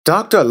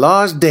Dr.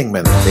 Lars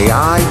Dingman, the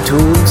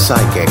iTunes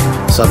Psychic.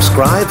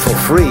 Subscribe for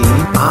free.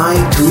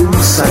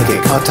 iTunes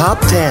Psychic, a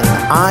top 10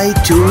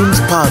 iTunes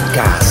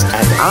podcast,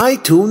 and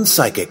iTunes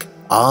Psychic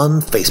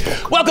on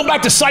Facebook. Welcome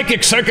back to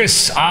Psychic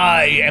Circus.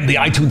 I am the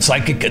iTunes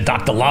Psychic,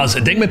 Dr. Lars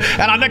Dingman,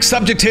 and our next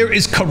subject here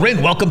is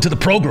Corryn. Welcome to the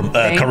program,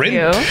 Corryn.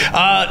 You.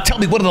 Tell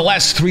me, what are the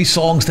last three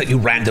songs that you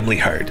randomly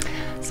heard?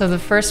 So the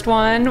first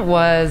one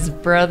was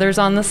Brothers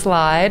on the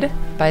Slide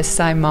by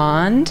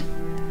Simond.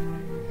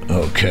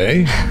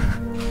 Okay.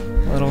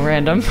 A little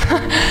random.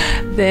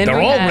 Then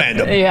They're all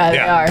random. Yeah, they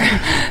are.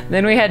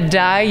 Then we had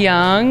Die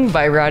Young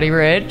by Roddy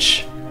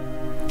Ricch.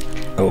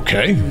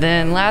 Okay.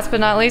 Then last but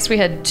not least, we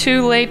had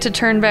Too Late to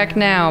Turn Back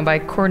Now by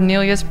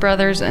Cornelius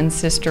Brothers and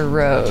Sister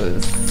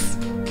Rose.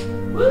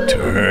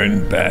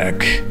 Turn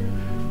Back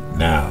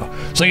Now.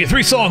 So your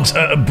three songs,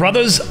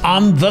 Brothers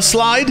on the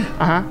Slide.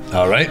 Uh-huh.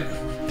 All right.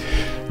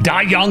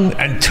 Die Young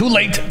and Too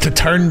Late to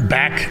Turn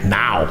Back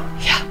Now.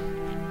 Yeah.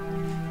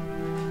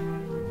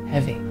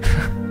 Heavy.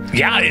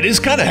 Yeah, it is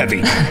kind of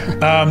heavy.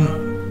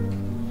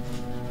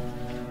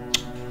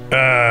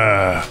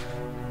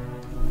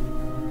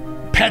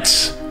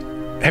 Pets.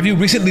 Have you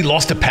recently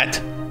lost a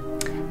pet?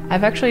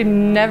 I've actually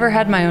never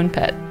had my own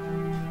pet.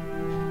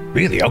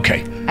 Really?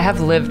 Okay. I have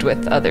lived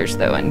with others,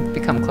 though, and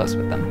become close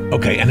with them.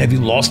 Okay, and have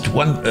you lost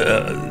one?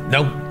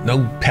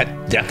 No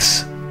pet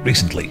deaths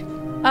recently?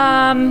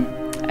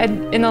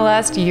 In the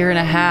last year and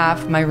a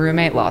half, my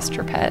roommate lost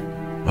her pet.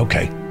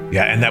 Okay.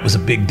 Yeah, and that was a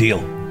big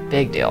deal.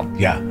 Big deal.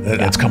 Yeah,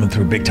 that's coming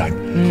through big time.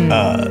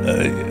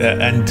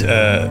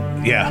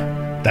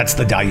 Yeah, that's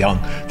the Die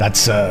Young.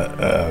 That's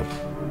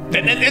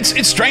and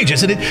it's strange,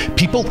 isn't it?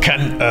 People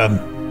can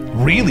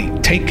really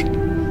take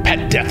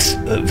pet deaths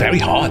very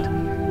hard.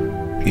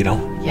 You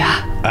know.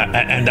 Yeah.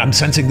 And I'm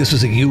sensing this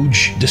was a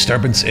huge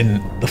disturbance in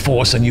the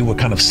force, and you were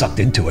kind of sucked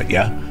into it.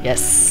 Yeah.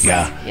 Yes.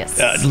 Yeah. Yes.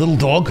 Little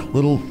dog,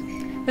 little.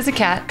 It's a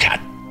cat. Cat,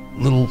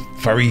 little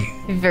furry.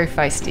 Very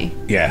feisty.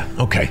 Yeah.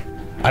 Okay.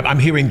 I'm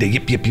hearing the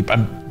yip yip yip.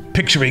 I'm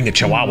picturing a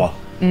chihuahua.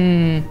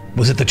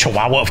 Was it the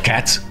chihuahua of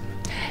cats?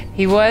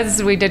 He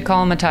was. We did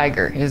call him a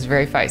tiger. He was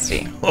very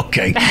feisty.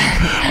 Okay.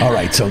 All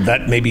right. So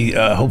that maybe,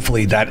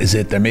 hopefully that is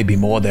it. There may be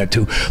more there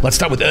too. Let's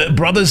start with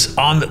Brothers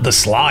on the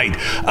Slide.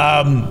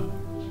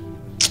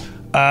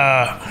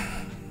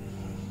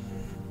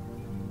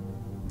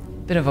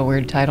 Bit of a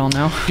weird title,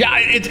 no?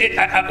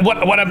 Yeah.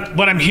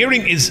 What I'm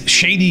hearing is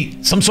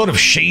shady, some sort of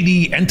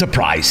shady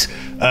enterprise.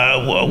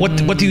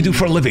 What do you do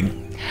for a living?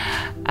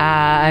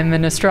 I'm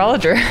an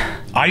astrologer.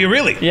 Are you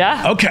really?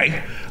 Yeah.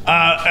 Okay.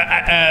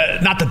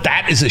 Not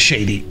that is a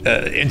shady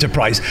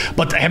enterprise,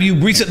 but have you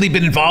recently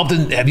been involved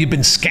in, have you been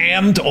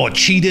scammed or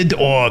cheated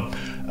or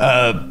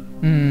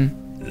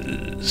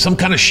some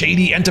kind of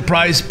shady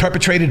enterprise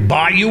perpetrated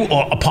by you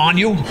or upon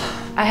you?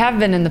 I have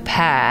been in the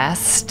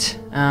past.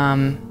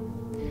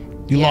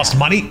 You lost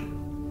money?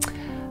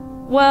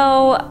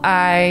 Well,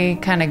 I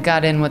kind of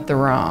got in with the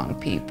wrong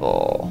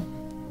people.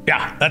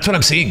 Yeah, that's what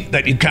I'm seeing.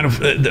 That you kind of,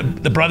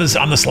 the Brothers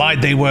on the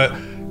Slide, they were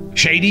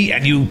shady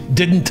and you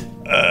didn't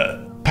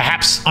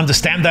perhaps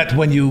understand that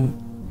when you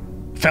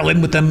fell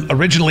in with them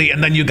originally,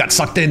 and then you got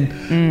sucked in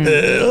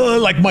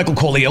like Michael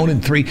Corleone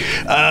in 3,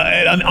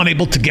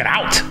 unable to get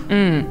out.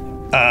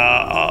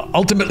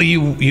 Ultimately,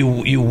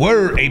 you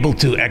were able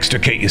to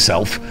extricate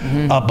yourself,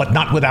 but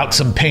not without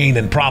some pain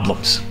and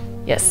problems.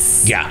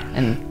 Yes. Yeah.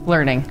 And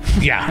learning.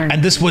 Yeah.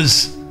 And this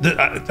was,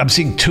 I'm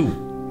seeing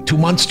 2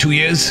 months, 2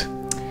 years.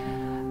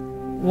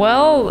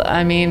 Well,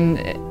 I mean,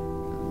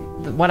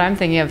 what I'm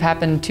thinking of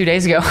happened 2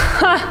 days ago.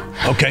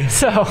 Okay.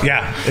 So.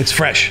 Yeah, it's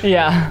fresh.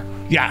 Yeah.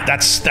 Yeah,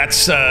 that's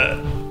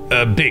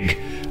big.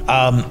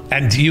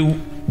 And you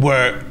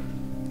were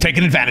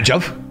taken advantage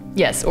of.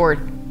 Yes, or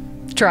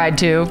tried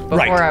to. Before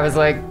Right. I was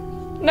like,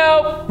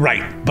 nope.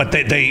 Right, but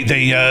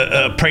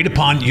they preyed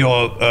upon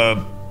your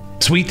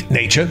sweet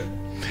nature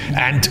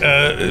and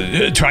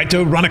tried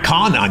to run a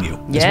con on you,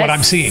 is what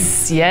I'm seeing.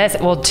 Yes,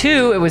 well,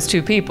 it was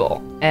 2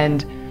 people,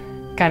 and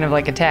kind of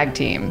like a tag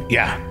team.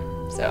 Yeah,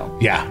 So.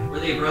 yeah. Were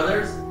they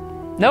brothers?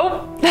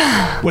 Nope.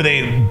 Were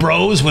they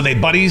bros? Were they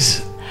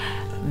buddies?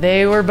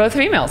 They were both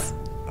females.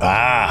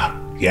 Ah,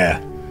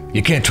 yeah.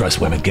 You can't trust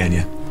women, can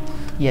you?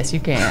 Yes, you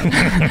can.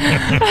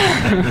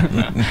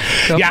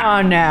 Come Yeah.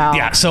 on now.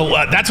 Yeah, so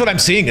that's what I'm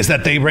seeing is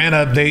that they ran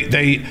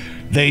they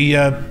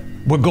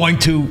were going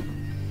to,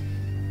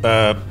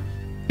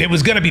 it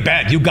was going to be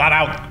bad. You got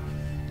out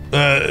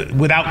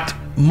without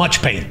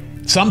much pain.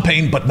 Some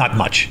pain, but not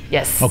much.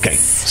 Yes. Okay,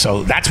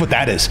 so that's what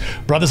that is.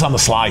 Brothers on the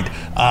Slide.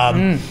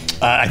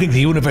 I think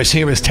the universe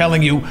here is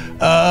telling you,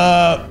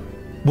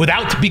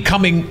 without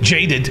becoming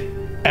jaded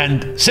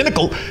and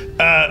cynical,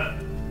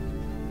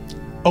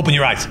 open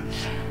your eyes.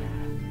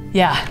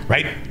 Yeah.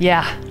 Right?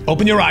 Yeah.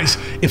 Open your eyes.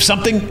 If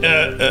something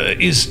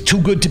is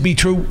too good to be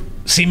true,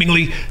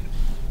 seemingly,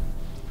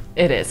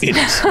 It is. it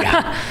is.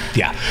 Yeah.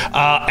 Yeah.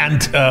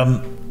 And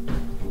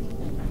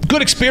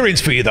good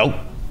experience for you, though.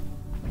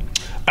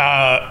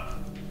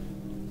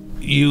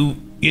 You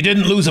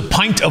didn't lose a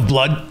pint of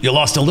blood. You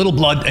lost a little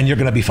blood, and you're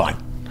going to be fine.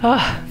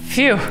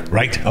 Phew.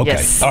 Right? Okay.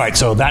 Yes. All right.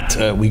 So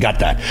that we got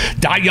that.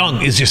 Die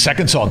Young is your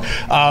second song.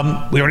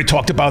 We already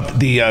talked about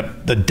the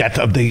death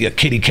of the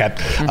kitty cat.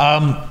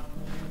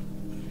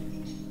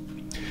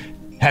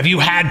 Have you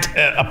had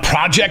a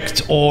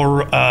project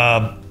or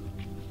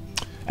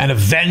an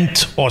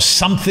event or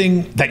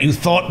something that you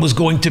thought was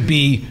going to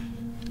be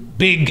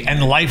big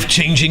and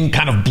life-changing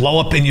kind of blow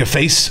up in your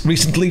face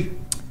recently?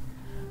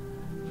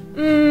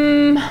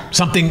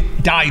 Something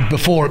died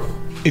before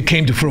it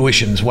came to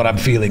fruition is what I'm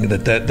feeling,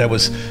 that there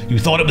was, you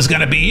thought it was going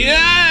to be,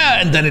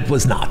 and then it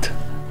was not.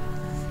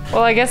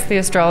 Well, I guess the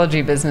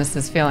astrology business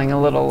is feeling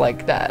a little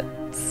like that.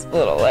 It's a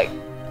little like...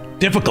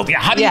 Difficult. Yeah.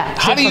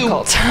 How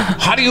difficult.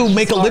 How do you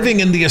make a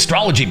living in the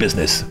astrology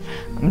business?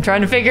 I'm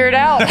trying to figure it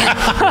out.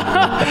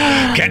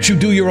 Can't you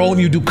do your own?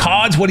 You do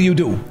cards? What do you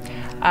do?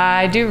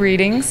 I do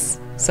readings.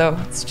 So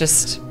it's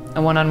just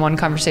a one-on-one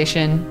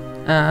conversation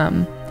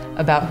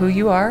about who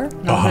you are,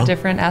 all the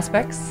different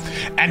aspects.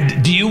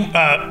 And do you,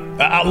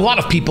 a lot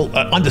of people,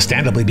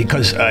 understandably,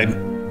 because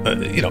I'm,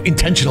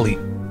 intentionally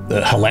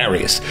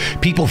hilarious,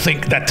 people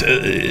think that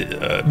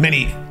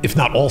many, if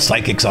not all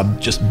psychics are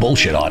just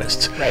bullshit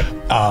artists. Right.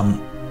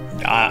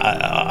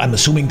 I'm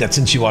assuming that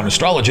since you are an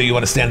astrologer, you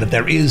understand that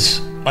there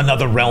is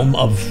another realm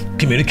of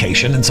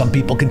communication, and some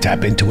people can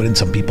tap into it and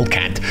some people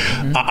can't.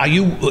 Are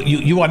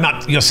you are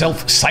not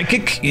yourself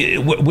psychic?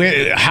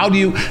 How do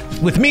you,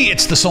 with me,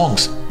 it's the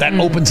songs that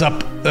opens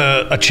up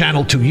a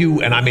channel to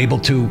you, and I'm able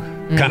to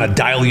kind of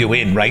dial you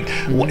in, right?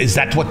 Is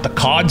that what the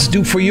cards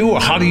do for you, or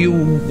how do you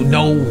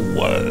know,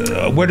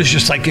 where does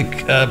your psychic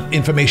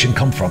information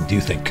come from, do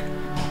you think?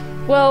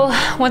 Well,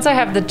 once I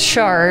have the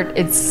chart,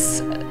 it's...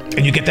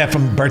 And you get that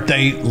from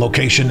birthday,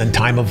 location, and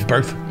time of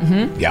birth?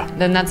 Yeah.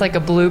 Then that's like a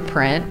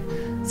blueprint.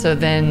 So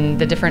then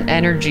the different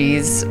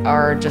energies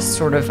are just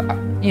sort of,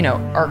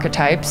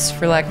 archetypes,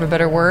 for lack of a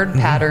better word,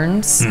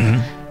 patterns.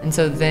 And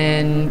so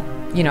then,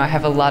 I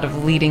have a lot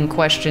of leading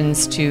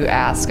questions to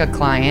ask a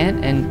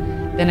client, and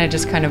then I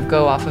just kind of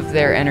go off of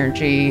their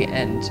energy,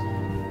 and,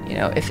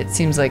 if it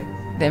seems like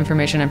the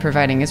information I'm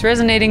providing is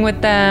resonating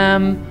with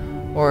them,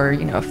 or,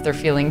 if they're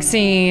feeling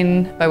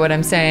seen by what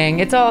I'm saying.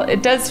 It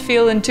does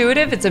feel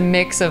intuitive. It's a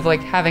mix of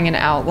like having an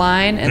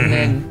outline and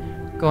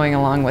then going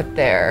along with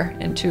their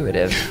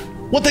intuitive.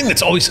 One thing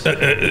that's always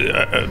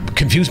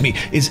confused me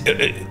is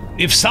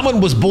if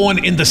someone was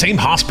born in the same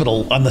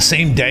hospital on the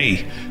same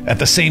day at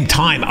the same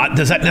time,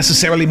 does that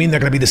necessarily mean they're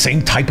going to be the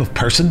same type of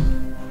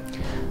person?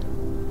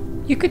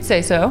 You could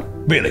say so.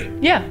 Really?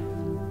 Yeah.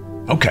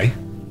 Okay,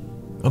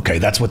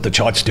 that's what the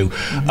charts do.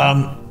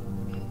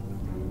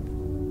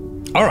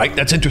 All right,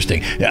 that's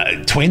interesting.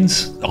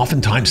 Twins,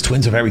 oftentimes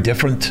twins are very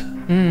different,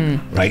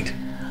 right?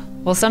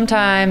 Well,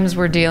 sometimes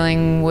we're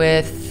dealing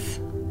with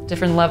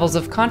different levels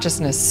of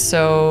consciousness.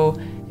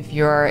 So if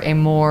you're a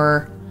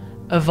more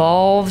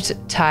evolved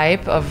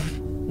type of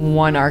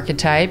one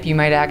archetype, you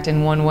might act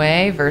in one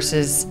way,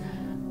 versus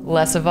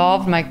less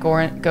evolved might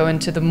go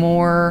into the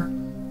more...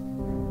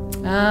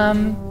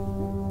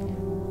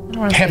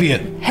 Heavier.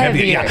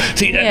 Yeah.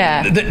 See,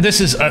 this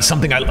is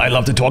something I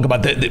love to talk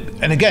about.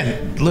 And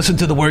again, listen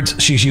to the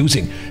words she's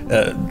using.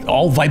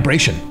 All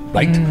vibration,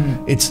 right?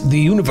 It's the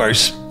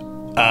universe.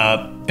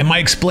 Am I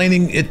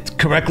explaining it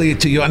correctly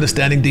to your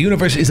understanding? The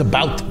universe is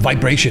about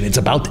vibration. It's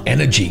about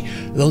energy.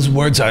 Those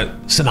words are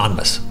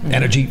synonymous.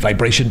 Energy,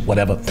 vibration,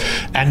 whatever.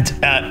 And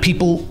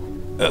people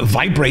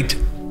vibrate.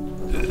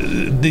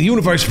 The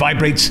universe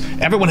vibrates.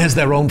 Everyone has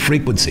their own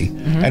frequency.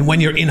 And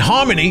when you're in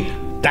harmony,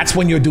 that's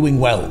when you're doing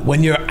well.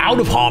 When you're out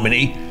of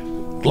harmony,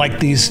 like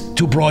these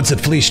two broads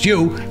that fleeced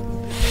you,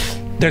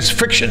 there's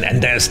friction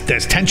and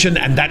there's tension,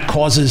 and that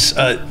causes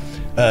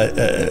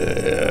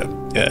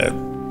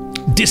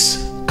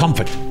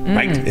discomfort,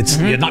 right?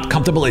 You're not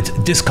comfortable, it's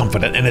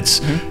discomfort, and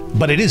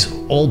but it is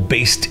all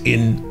based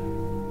in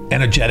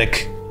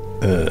energetic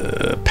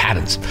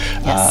patterns.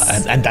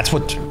 Yes. And that's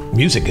what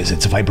music is.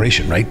 It's a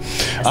vibration, right?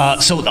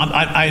 Yes. So the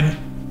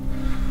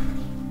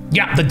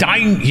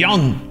dying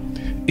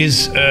young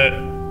is...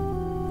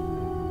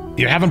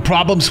 you're having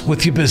problems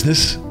with your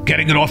business,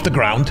 getting it off the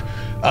ground.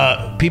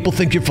 People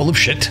think you're full of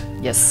shit.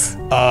 Yes.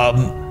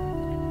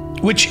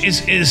 Which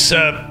is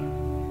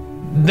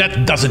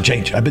that doesn't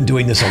change. I've been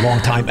doing this a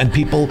long time, and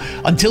people,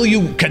 until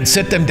you can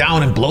sit them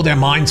down and blow their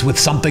minds with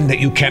something that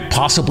you can't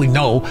possibly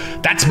know,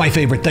 that's my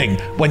favorite thing.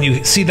 When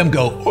you see them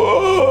go,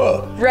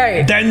 oh,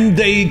 right, then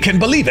they can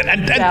believe it.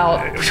 And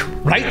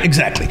right,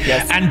 exactly.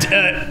 Yes. And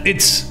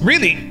it's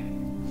really,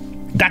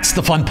 that's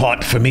the fun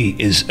part for me,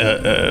 is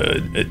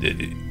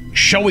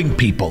showing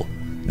people,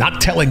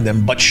 not telling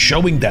them, but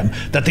showing them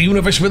that the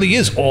universe really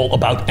is all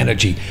about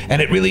energy,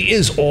 and it really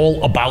is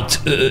all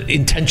about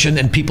intention.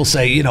 And people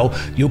say,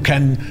 you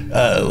can,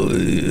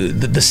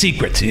 the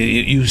secret,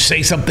 you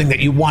say something that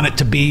you want it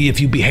to be, if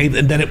you behave,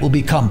 and then it will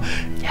become.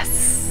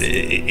 Yes.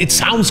 It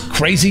sounds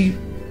crazy,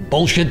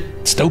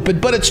 bullshit,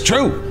 stupid, but it's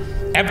true.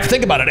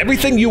 Think about it.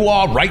 Everything you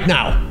are right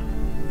now,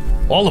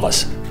 all of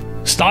us,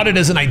 started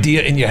as an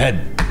idea in your head.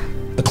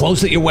 The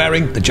clothes that you're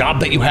wearing, the job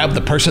that you have,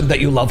 the person that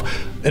you love,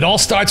 it all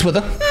starts with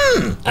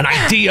an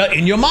idea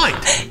in your mind.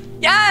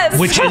 Yes.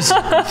 Which is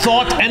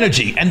thought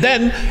energy. And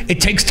then it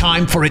takes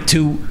time for it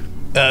to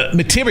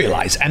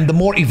materialize. And the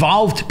more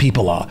evolved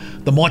people are,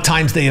 the more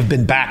times they have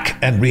been back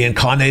and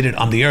reincarnated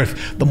on the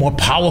earth, the more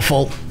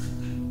powerful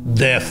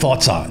their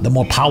thoughts are, the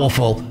more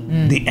powerful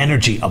the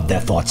energy of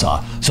their thoughts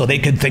are. So they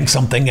can think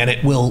something and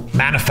it will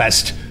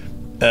manifest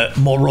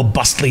more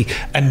robustly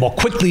and more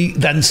quickly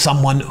than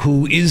someone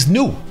who is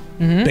new,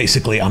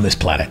 basically, on this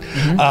planet.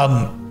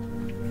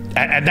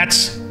 And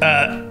that's,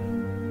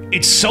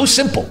 it's so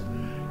simple.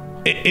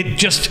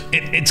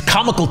 It's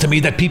comical to me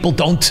that people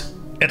don't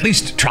at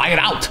least try it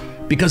out,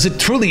 because it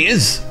truly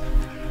is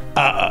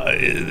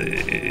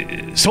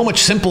so much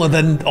simpler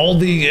than all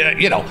the,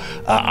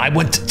 I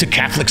went to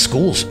Catholic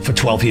schools for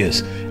 12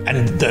 years,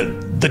 and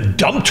the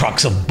dump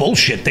trucks of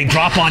bullshit they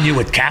drop on you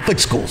at Catholic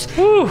schools.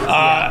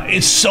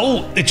 It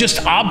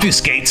just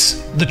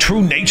obfuscates the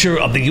true nature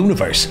of the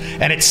universe,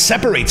 and it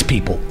separates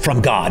people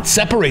from God,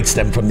 separates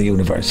them from the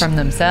universe. From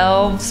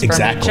themselves,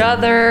 exactly. From each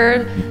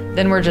other.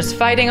 Then we're just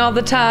fighting all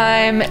the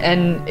time,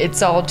 and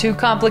it's all too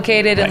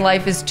complicated, and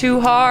life is too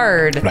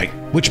hard. Right,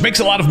 which makes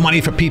a lot of money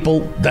for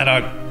people that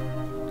are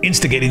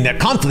instigating that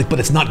conflict, but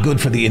it's not good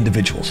for the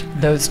individuals.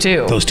 Those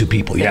two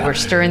people, They were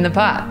stirring the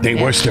pot. They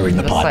were stirring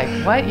the pot. It's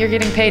like, what? You're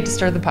getting paid to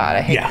stir the pot.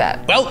 I hate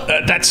that. Well,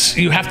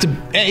 you have to,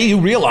 you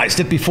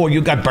realized it before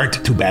you got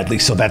burnt too badly,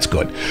 so that's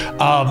good.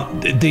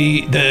 The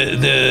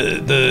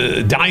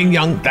dying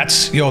young,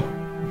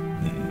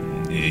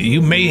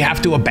 you may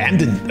have to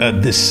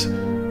abandon this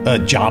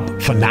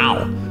job for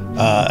now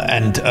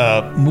and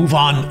move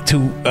on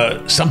to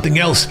something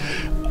else.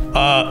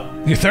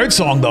 Your third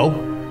song,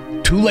 though,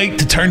 Too Late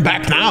to Turn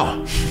Back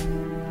Now.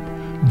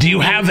 Do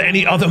you have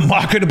any other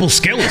marketable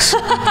skills?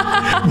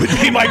 Would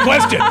be my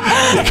question.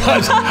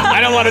 Because I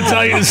don't want to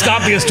tell you to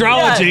stop the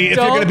astrology if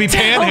you're going to be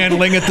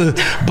panhandling at the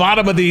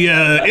bottom of the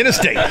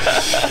interstate.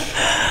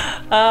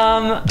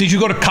 Did you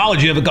go to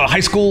college? You ever go to high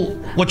school?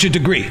 What's your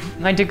degree?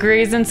 My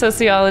degree is in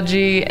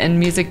sociology and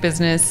music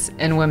business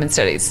and women's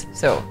studies.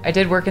 So I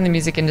did work in the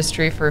music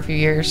industry for a few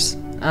years.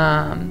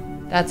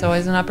 That's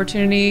always an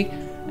opportunity.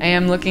 I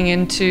am looking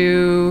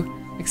into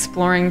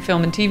exploring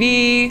film and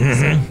TV.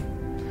 So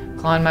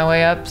clawing my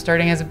way up,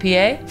 starting as a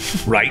PA.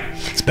 Right.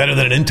 It's better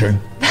than an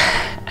intern.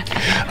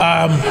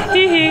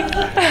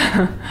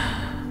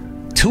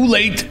 Too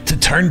late to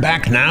turn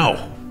back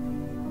now.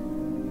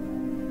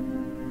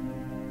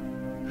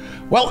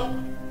 Well,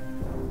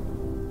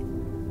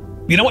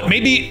 you know what?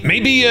 Maybe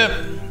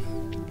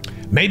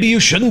you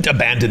shouldn't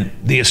abandon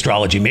the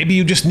astrology. Maybe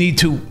you just need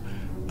to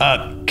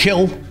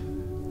kill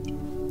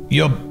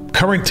your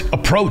current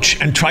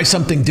approach and try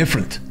something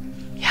different.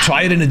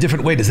 Try it in a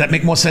different way. Does that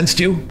make more sense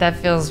to you? That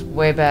feels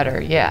way better,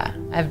 yeah.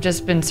 I've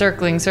just been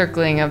circling,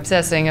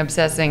 obsessing,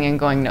 and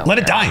going nowhere. Let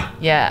it die.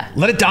 Yeah.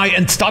 Let it die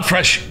and start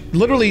fresh.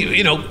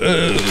 Literally,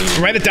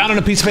 write it down on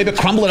a piece of paper,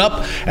 crumble it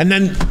up, and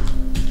then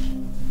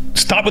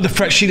start with a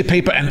fresh sheet of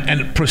paper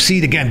and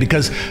proceed again,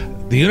 because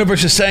the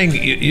universe is saying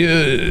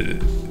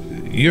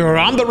you're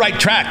on the right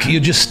track. You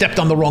just stepped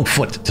on the wrong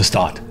foot to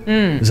start.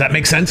 Does that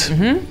make sense?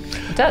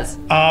 It does.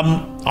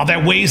 Are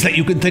there ways that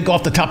you can think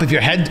off the top of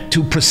your head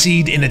to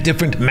proceed in a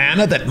different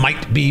manner that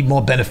might be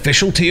more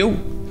beneficial to you?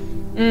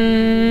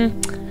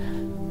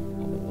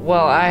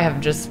 Well, I have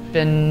just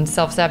been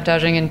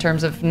self-sabotaging in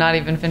terms of not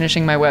even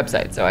finishing my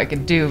website, so I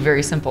could do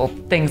very simple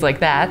things like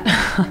that.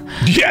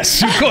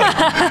 Yes, you could.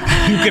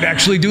 You could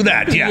actually do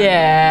that, yeah.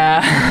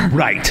 Yeah.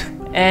 Right.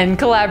 And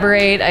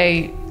collaborate.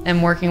 I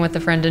am working with a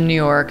friend in New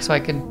York, so I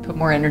could put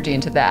more energy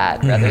into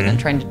that rather than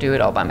trying to do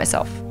it all by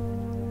myself.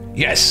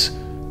 Yes.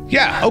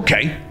 Yeah,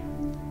 okay.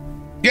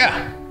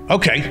 Yeah,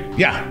 okay,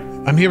 yeah.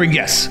 I'm hearing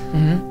yes.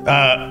 And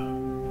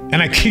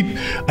I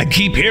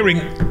keep hearing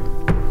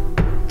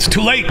it's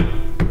too late.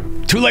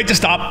 Too late to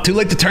stop, too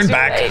late to turn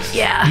back. Late,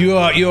 yeah.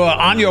 You are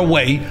on your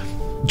way.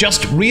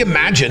 Just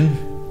reimagine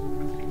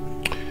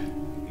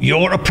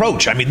your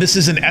approach. I mean, this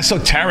is an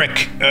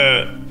esoteric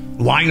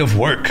line of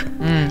work.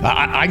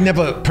 I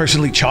never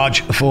personally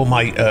charge for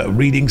my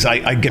readings.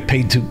 I get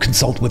paid to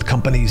consult with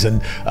companies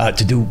and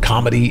to do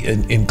comedy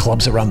in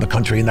clubs around the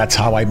country, and that's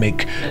how I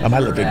make my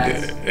living.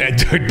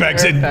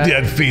 Dirtbags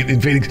in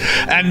Phoenix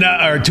and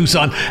or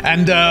Tucson,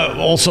 and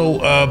also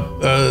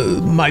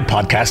my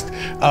podcast.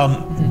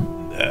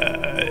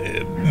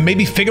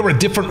 Maybe figure a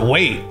different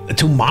way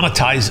to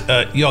monetize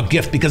your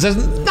gift, because there's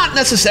not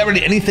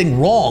necessarily anything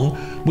wrong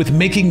with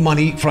making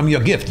money from your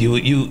gift.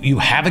 You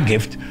have a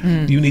gift.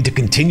 You need to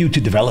continue to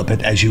develop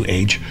it as you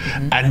age,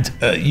 and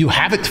you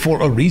have it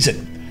for a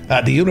reason.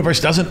 The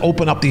universe doesn't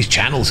open up these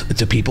channels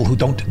to people who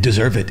don't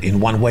deserve it in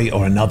one way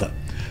or another,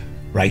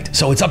 right?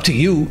 So it's up to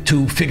you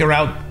to figure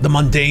out the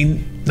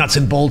mundane nuts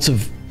and bolts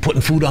of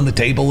putting food on the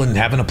table and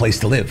having a place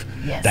to live.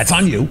 Yes. That's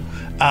on you.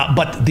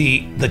 But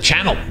the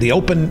channel, the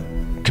open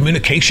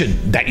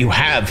communication that you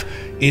have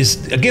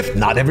is a gift.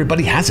 Not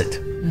everybody has it,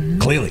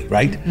 clearly,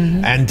 right?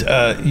 And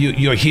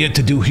you're here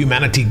to do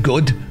humanity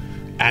good,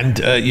 and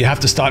you have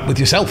to start with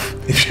yourself.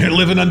 If you're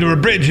living under a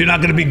bridge, you're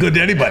not going to be good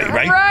to anybody,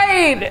 right?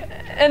 Right.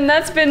 And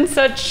that's been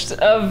such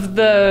of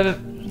the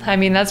I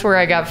mean, that's where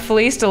I got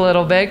fleeced a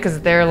little bit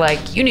because they're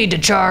like, you need to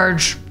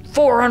charge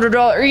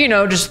 $400, you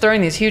know, just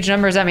throwing these huge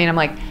numbers at me. And I'm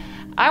like,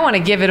 I want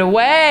to give it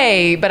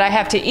away, but I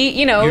have to eat,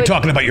 you know. You're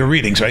talking about your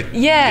readings, right?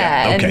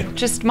 Yeah. Okay. And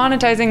just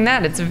monetizing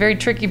that. It's a very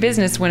tricky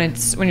business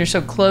when you're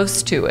so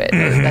close to it.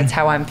 That's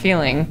how I'm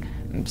feeling.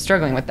 I'm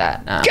struggling with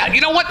that. Yeah,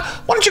 you know what?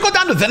 Why don't you go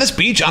down to Venice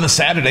Beach on a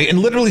Saturday and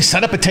literally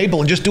set up a table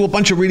and just do a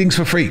bunch of readings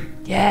for free?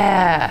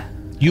 Yeah.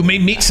 You may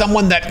meet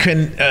someone that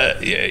can,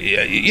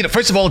 you know,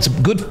 first of all, it's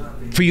good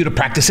for you to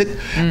practice it,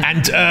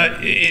 and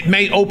it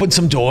may open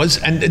some doors.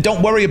 And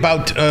don't worry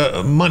about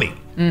money.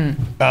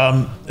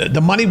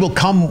 The money will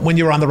come when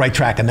you're on the right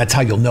track, and that's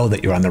how you'll know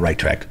that you're on the right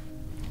track.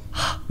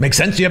 Make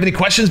sense? Do you have any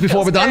questions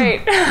before we're done?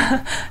 Great.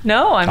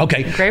 No, I'm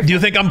okay. grateful. Do you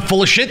think I'm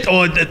full of shit,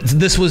 or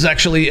this was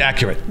actually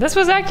accurate? This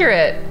was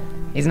accurate.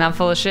 He's not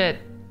full of shit.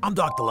 I'm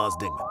Dr. Lars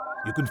Dingman.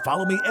 You can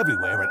follow me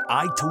everywhere at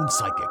iTunes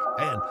Psychic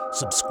and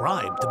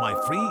subscribe to my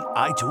free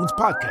iTunes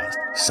podcast,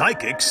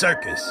 Psychic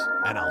Circus.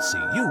 And I'll see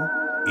you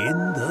in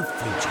the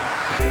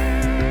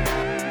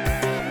future.